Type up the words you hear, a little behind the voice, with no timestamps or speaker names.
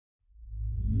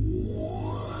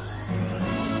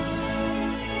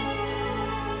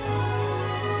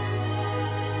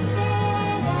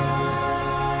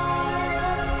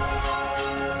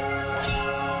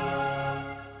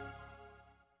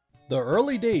The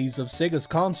early days of Sega's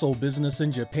console business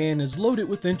in Japan is loaded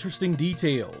with interesting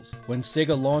details. When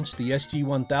Sega launched the SG-1000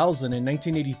 in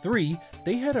 1983,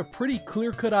 they had a pretty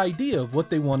clear-cut idea of what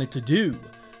they wanted to do.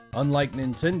 Unlike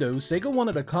Nintendo, Sega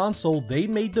wanted a console they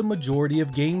made the majority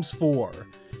of games for.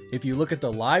 If you look at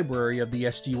the library of the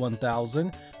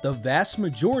SG-1000, the vast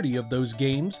majority of those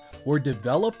games were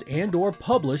developed and/or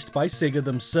published by Sega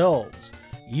themselves.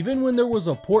 Even when there was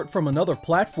a port from another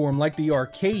platform like the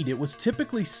arcade, it was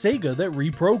typically Sega that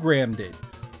reprogrammed it.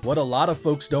 What a lot of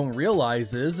folks don't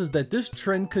realize is that this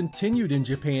trend continued in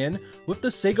Japan with the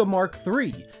Sega Mark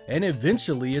III, and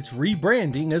eventually its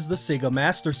rebranding as the Sega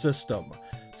Master System.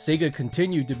 Sega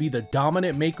continued to be the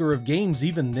dominant maker of games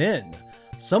even then.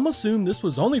 Some assume this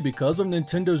was only because of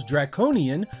Nintendo's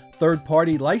draconian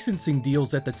third-party licensing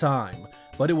deals at the time,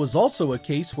 but it was also a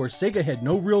case where Sega had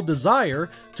no real desire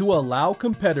to allow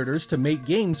competitors to make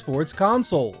games for its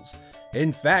consoles.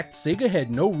 In fact, Sega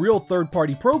had no real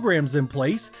third-party programs in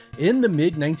place in the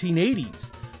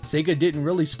mid-1980s. Sega didn't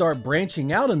really start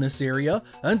branching out in this area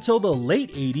until the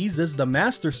late 80s as the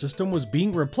Master System was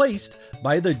being replaced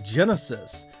by the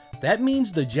Genesis. That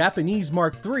means the Japanese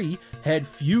Mark III had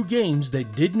few games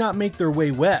that did not make their way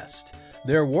west.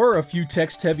 There were a few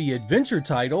text-heavy adventure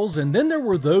titles, and then there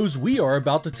were those we are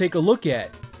about to take a look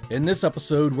at. In this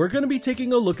episode, we're going to be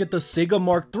taking a look at the Sega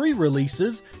Mark III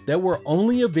releases that were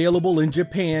only available in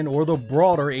Japan or the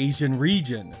broader Asian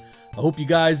region. I hope you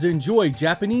guys enjoy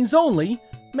Japanese-only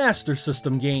Master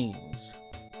System games.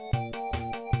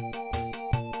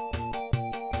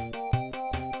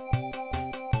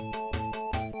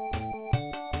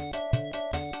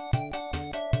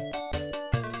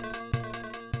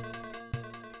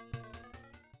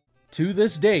 To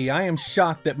this day, I am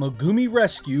shocked that Megumi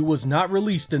Rescue was not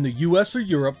released in the US or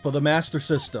Europe for the Master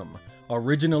System.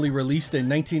 Originally released in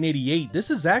 1988,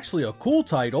 this is actually a cool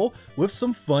title with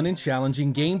some fun and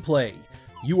challenging gameplay.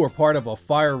 You are part of a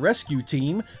fire rescue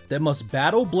team that must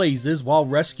battle blazes while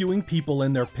rescuing people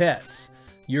and their pets.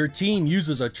 Your team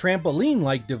uses a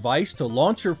trampoline-like device to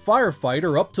launch your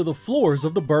firefighter up to the floors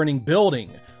of the burning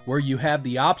building, where you have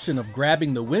the option of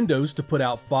grabbing the windows to put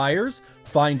out fires,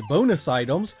 find bonus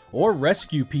items, or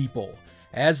rescue people.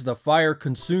 As the fire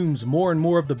consumes more and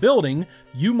more of the building,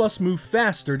 you must move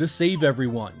faster to save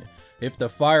everyone. If the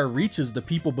fire reaches the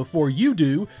people before you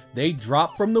do, they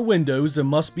drop from the windows and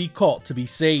must be caught to be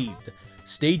saved.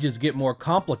 Stages get more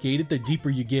complicated the deeper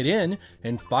you get in,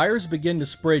 and fires begin to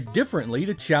spread differently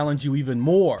to challenge you even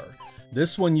more.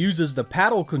 This one uses the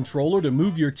paddle controller to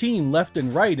move your team left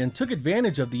and right and took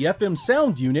advantage of the FM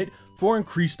sound unit for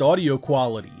increased audio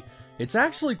quality. It's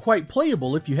actually quite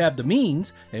playable if you have the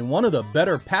means, and one of the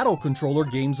better paddle controller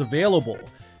games available.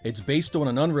 It's based on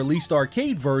an unreleased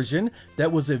arcade version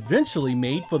that was eventually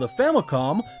made for the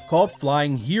Famicom called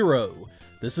Flying Hero.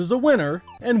 This is a winner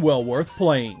and well worth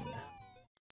playing.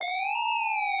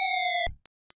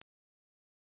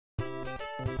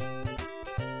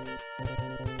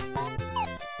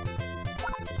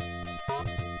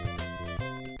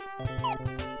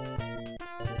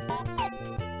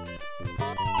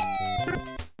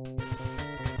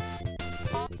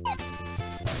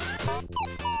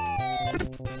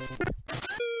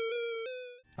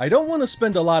 I don't want to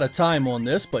spend a lot of time on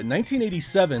this, but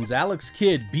 1987's Alex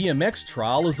Kidd BMX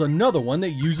Trial is another one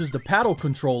that uses the paddle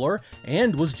controller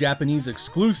and was Japanese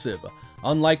exclusive.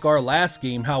 Unlike our last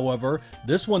game, however,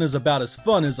 this one is about as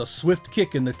fun as a swift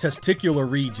kick in the testicular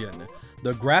region.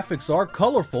 The graphics are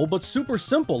colorful but super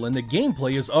simple, and the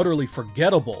gameplay is utterly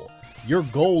forgettable. Your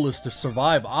goal is to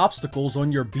survive obstacles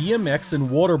on your BMX and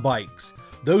water bikes.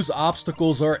 Those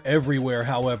obstacles are everywhere,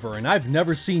 however, and I've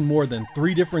never seen more than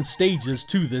 3 different stages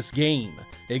to this game.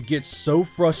 It gets so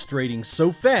frustrating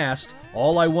so fast,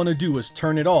 all I want to do is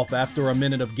turn it off after a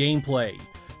minute of gameplay.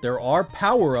 There are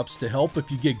power-ups to help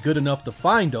if you get good enough to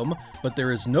find them, but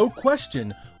there is no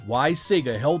question why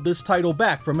Sega held this title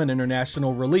back from an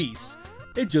international release.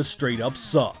 It just straight up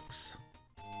sucks.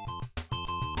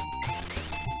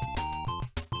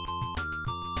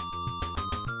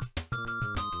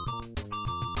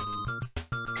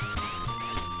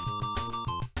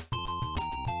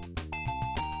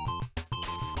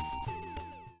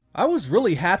 I was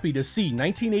really happy to see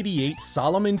 1988's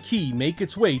Solomon Key make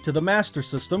its way to the Master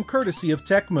System courtesy of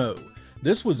Tecmo.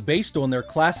 This was based on their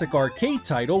classic arcade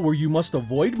title where you must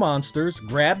avoid monsters,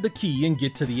 grab the key, and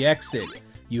get to the exit.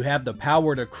 You have the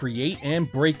power to create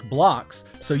and break blocks,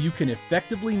 so you can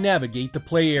effectively navigate the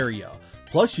play area.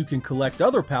 Plus you can collect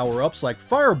other power-ups like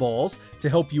fireballs to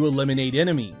help you eliminate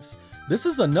enemies. This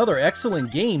is another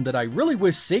excellent game that I really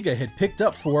wish Sega had picked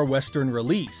up for a Western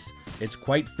release. It's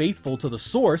quite faithful to the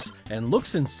source and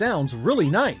looks and sounds really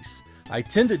nice. I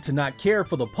tended to not care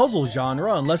for the puzzle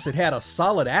genre unless it had a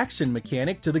solid action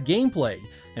mechanic to the gameplay,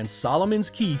 and Solomon's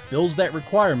Key fills that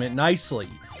requirement nicely.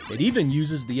 It even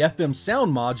uses the FM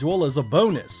sound module as a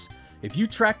bonus. If you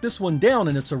track this one down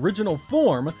in its original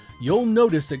form, you'll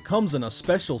notice it comes in a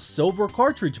special silver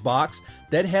cartridge box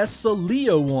that has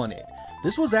Salio on it.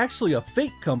 This was actually a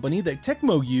fake company that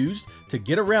Tecmo used to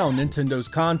get around Nintendo's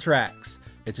contracts.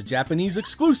 It's a Japanese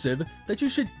exclusive that you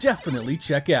should definitely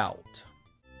check out.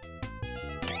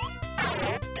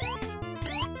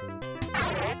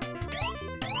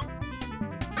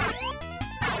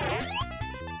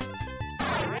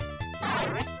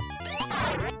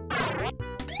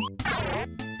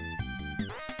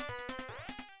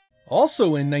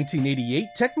 Also in 1988,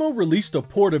 Tecmo released a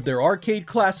port of their arcade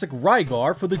classic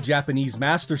Rygar for the Japanese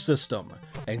Master System.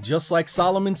 And just like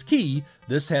Solomon's Key,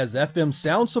 this has FM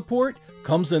sound support,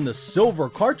 comes in the silver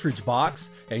cartridge box,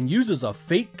 and uses a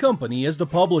fake company as the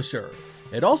publisher.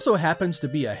 It also happens to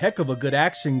be a heck of a good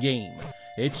action game.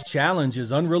 Its challenge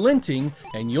is unrelenting,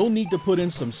 and you'll need to put in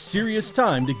some serious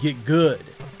time to get good.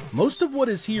 Most of what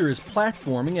is here is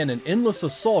platforming and an endless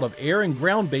assault of air and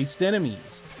ground-based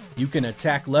enemies. You can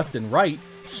attack left and right,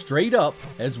 straight up,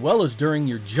 as well as during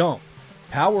your jump.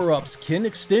 Power-ups can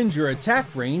extend your attack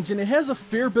range, and it has a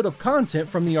fair bit of content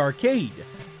from the arcade.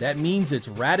 That means it's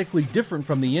radically different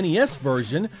from the NES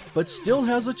version, but still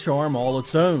has a charm all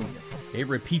its own. It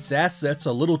repeats assets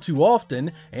a little too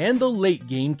often, and the late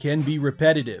game can be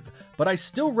repetitive, but I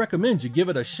still recommend you give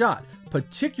it a shot,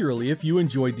 particularly if you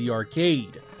enjoyed the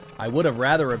arcade. I would have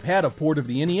rather have had a port of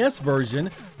the NES version,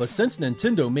 but since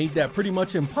Nintendo made that pretty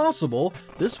much impossible,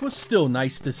 this was still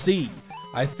nice to see.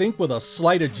 I think with a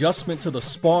slight adjustment to the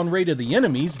spawn rate of the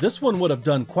enemies, this one would have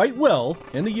done quite well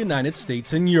in the United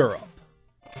States and Europe.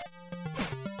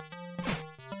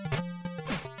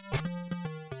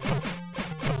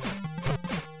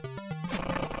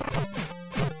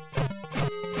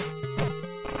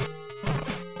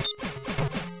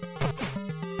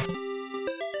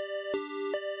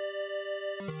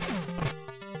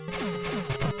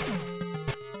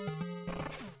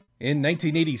 In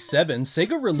 1987,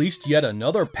 Sega released yet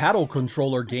another paddle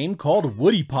controller game called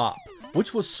Woody Pop,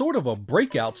 which was sort of a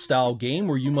breakout style game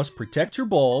where you must protect your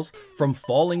balls from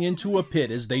falling into a pit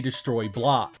as they destroy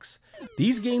blocks.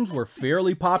 These games were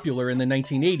fairly popular in the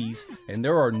 1980s, and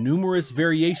there are numerous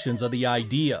variations of the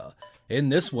idea. In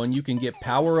this one, you can get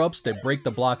power-ups that break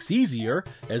the blocks easier,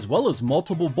 as well as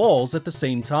multiple balls at the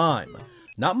same time.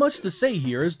 Not much to say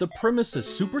here, as the premise is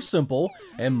super simple,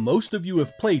 and most of you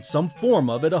have played some form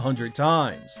of it 100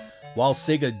 times. While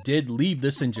Sega did leave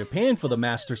this in Japan for the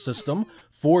Master System,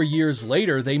 4 years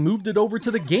later they moved it over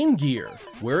to the Game Gear,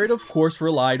 where it of course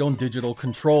relied on digital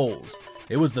controls.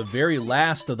 It was the very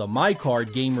last of the My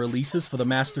Card game releases for the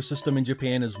Master System in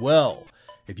Japan as well.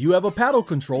 If you have a paddle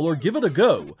controller, give it a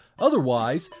go.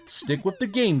 Otherwise, stick with the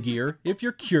Game Gear if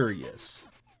you're curious.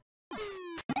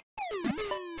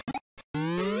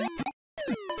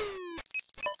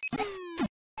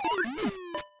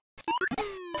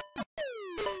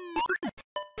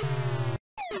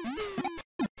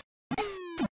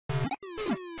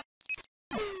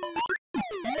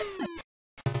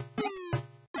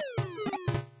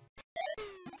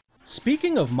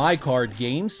 Speaking of My Card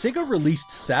games, Sega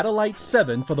released Satellite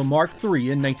 7 for the Mark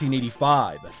III in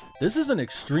 1985. This is an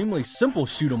extremely simple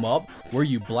shoot 'em up where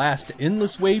you blast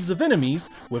endless waves of enemies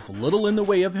with little in the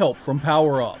way of help from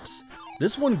power-ups.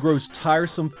 This one grows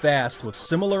tiresome fast with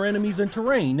similar enemies and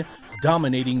terrain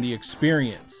dominating the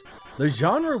experience. The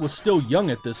genre was still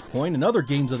young at this point, and other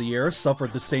games of the era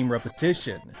suffered the same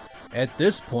repetition. At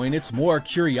this point, it's more a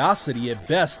curiosity at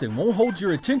best and won't hold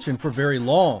your attention for very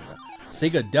long.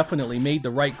 Sega definitely made the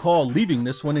right call leaving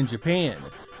this one in Japan.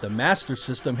 The Master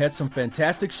System had some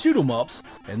fantastic shoot 'em ups,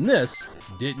 and this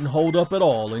didn't hold up at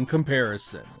all in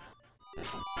comparison.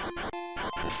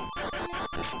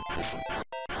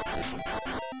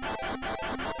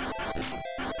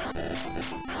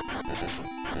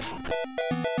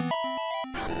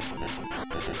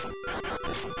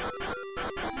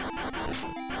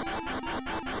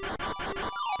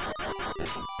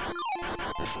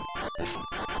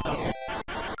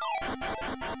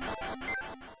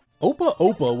 Opa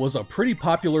Opa was a pretty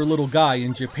popular little guy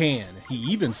in Japan. He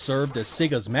even served as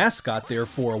Sega's mascot there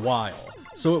for a while.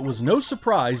 So it was no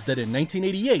surprise that in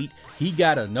 1988, he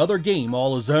got another game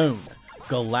all his own.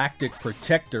 Galactic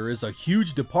Protector is a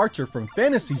huge departure from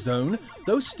Fantasy Zone,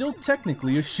 though still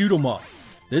technically a shoot 'em up.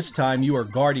 This time you are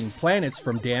guarding planets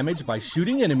from damage by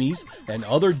shooting enemies and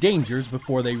other dangers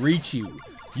before they reach you.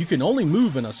 You can only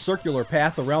move in a circular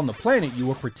path around the planet you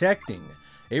are protecting.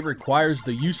 It requires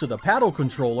the use of the paddle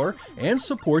controller and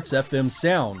supports FM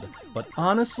sound, but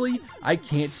honestly, I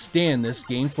can't stand this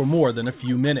game for more than a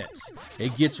few minutes.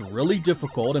 It gets really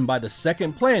difficult, and by the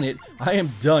second planet, I am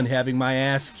done having my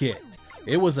ass kicked.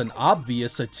 It was an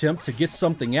obvious attempt to get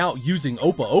something out using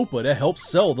Opa Opa to help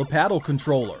sell the paddle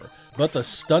controller, but the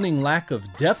stunning lack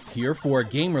of depth here for a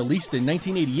game released in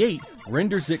 1988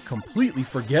 renders it completely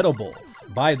forgettable.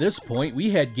 By this point, we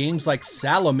had games like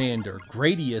Salamander,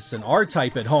 Gradius, and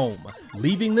R-Type at home,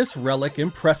 leaving this relic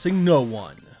impressing no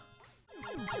one.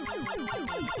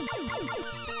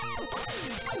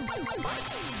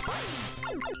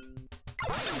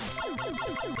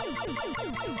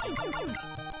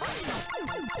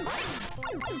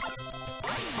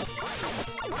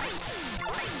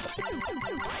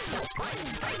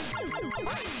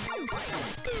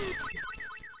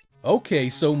 Okay,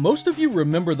 so most of you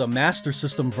remember the Master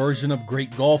System version of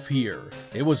Great Golf here.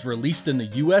 It was released in the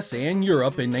US and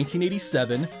Europe in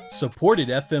 1987, supported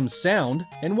FM sound,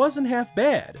 and wasn't half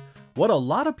bad. What a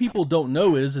lot of people don't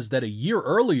know is that a year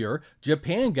earlier,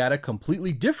 Japan got a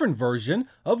completely different version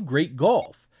of Great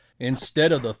Golf.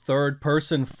 Instead of the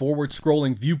third-person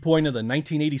forward-scrolling viewpoint of the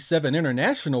 1987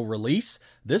 international release,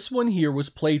 this one here was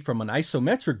played from an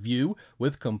isometric view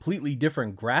with completely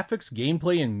different graphics,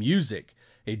 gameplay, and music.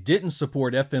 It didn't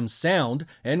support FM sound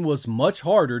and was much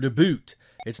harder to boot.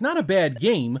 It's not a bad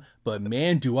game, but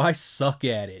man do I suck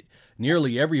at it.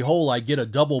 Nearly every hole I get a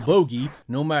double bogey,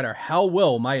 no matter how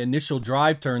well my initial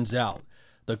drive turns out.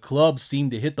 The clubs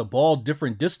seem to hit the ball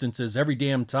different distances every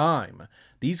damn time.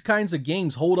 These kinds of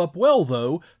games hold up well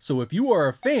though, so if you are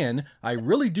a fan, I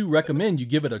really do recommend you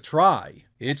give it a try.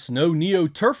 It's no Neo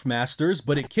Turf Masters,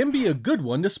 but it can be a good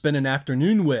one to spend an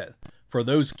afternoon with. For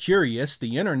those curious,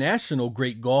 the international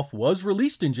Great Golf was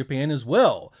released in Japan as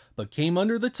well, but came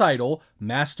under the title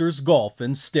Masters Golf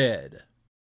instead.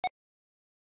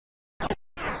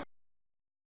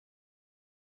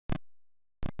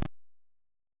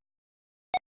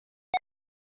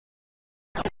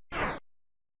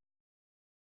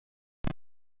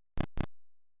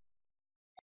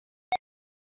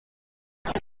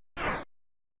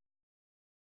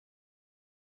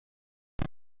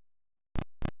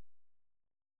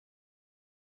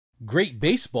 Great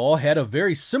Baseball had a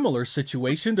very similar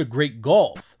situation to Great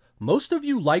Golf. Most of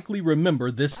you likely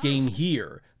remember this game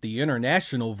here, the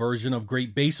international version of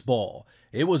Great Baseball.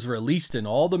 It was released in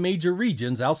all the major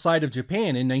regions outside of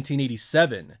Japan in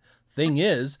 1987. Thing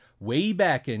is, way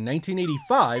back in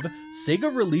 1985,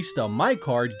 Sega released a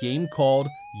MyCard game called,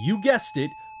 you guessed it,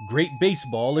 Great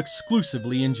Baseball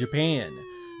exclusively in Japan.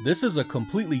 This is a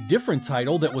completely different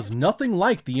title that was nothing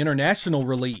like the international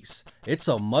release. It's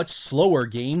a much slower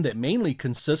game that mainly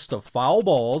consists of foul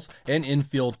balls and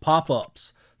infield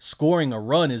pop-ups. Scoring a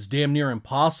run is damn near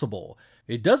impossible.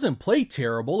 It doesn't play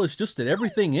terrible, it's just that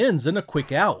everything ends in a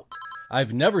quick out.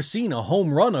 I've never seen a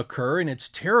home run occur, and it's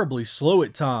terribly slow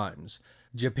at times.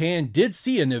 Japan did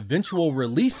see an eventual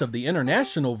release of the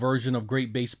international version of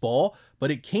Great Baseball, but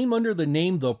it came under the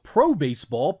name the Pro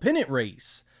Baseball Pennant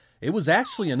Race. It was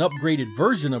actually an upgraded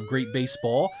version of Great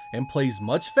Baseball and plays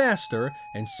much faster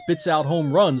and spits out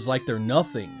home runs like they're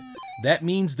nothing. That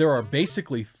means there are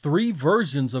basically 3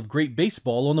 versions of Great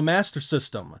Baseball on the Master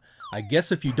System. I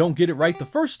guess if you don't get it right the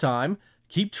first time,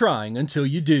 keep trying until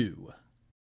you do.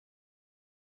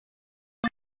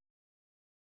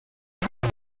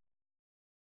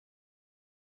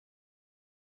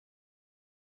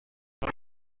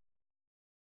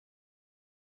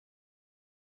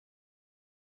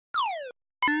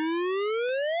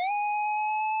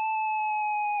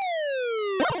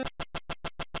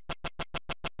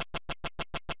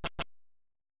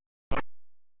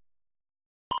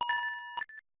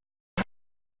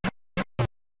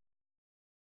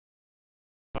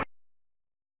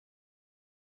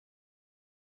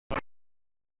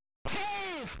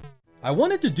 I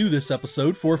wanted to do this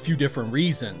episode for a few different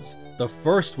reasons. The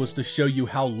first was to show you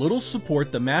how little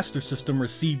support the Master System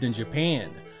received in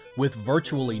Japan. With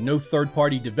virtually no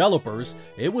third-party developers,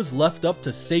 it was left up to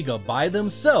Sega by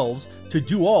themselves to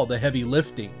do all the heavy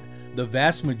lifting. The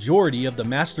vast majority of the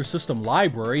Master System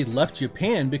library left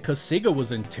Japan because Sega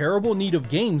was in terrible need of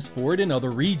games for it in other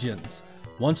regions.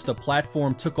 Once the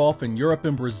platform took off in Europe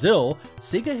and Brazil,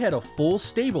 Sega had a full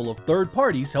stable of third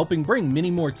parties helping bring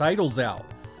many more titles out.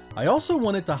 I also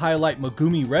wanted to highlight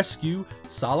Megumi Rescue,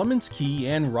 Solomon's Key,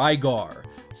 and Rygar.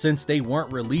 Since they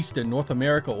weren't released in North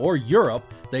America or Europe,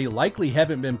 they likely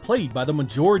haven't been played by the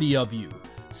majority of you.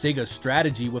 Sega's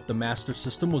strategy with the Master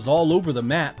System was all over the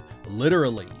map,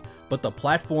 literally, but the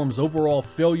platform's overall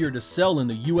failure to sell in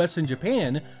the US and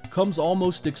Japan comes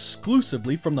almost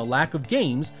exclusively from the lack of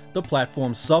games the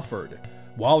platform suffered.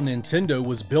 While Nintendo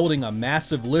was building a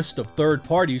massive list of third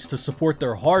parties to support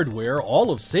their hardware, all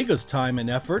of Sega's time and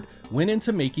effort went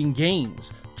into making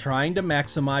games, trying to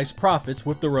maximize profits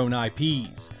with their own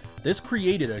IPs. This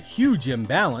created a huge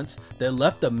imbalance that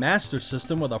left the Master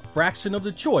System with a fraction of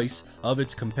the choice of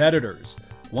its competitors.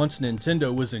 Once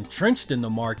Nintendo was entrenched in the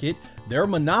market, their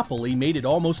monopoly made it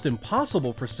almost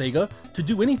impossible for Sega to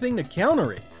do anything to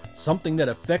counter it, something that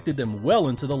affected them well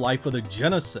into the life of the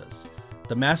Genesis.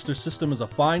 The Master System is a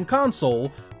fine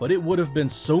console, but it would have been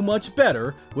so much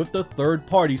better with the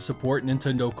third-party support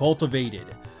Nintendo cultivated.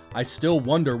 I still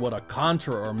wonder what a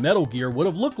Contra or Metal Gear would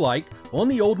have looked like on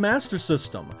the old Master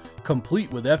System, complete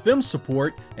with FM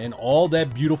support and all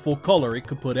that beautiful color it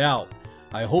could put out.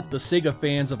 I hope the Sega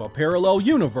fans of a parallel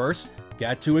universe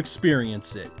got to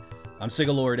experience it. I'm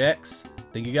Sega Lord X,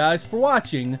 thank you guys for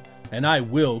watching, and I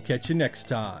will catch you next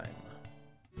time.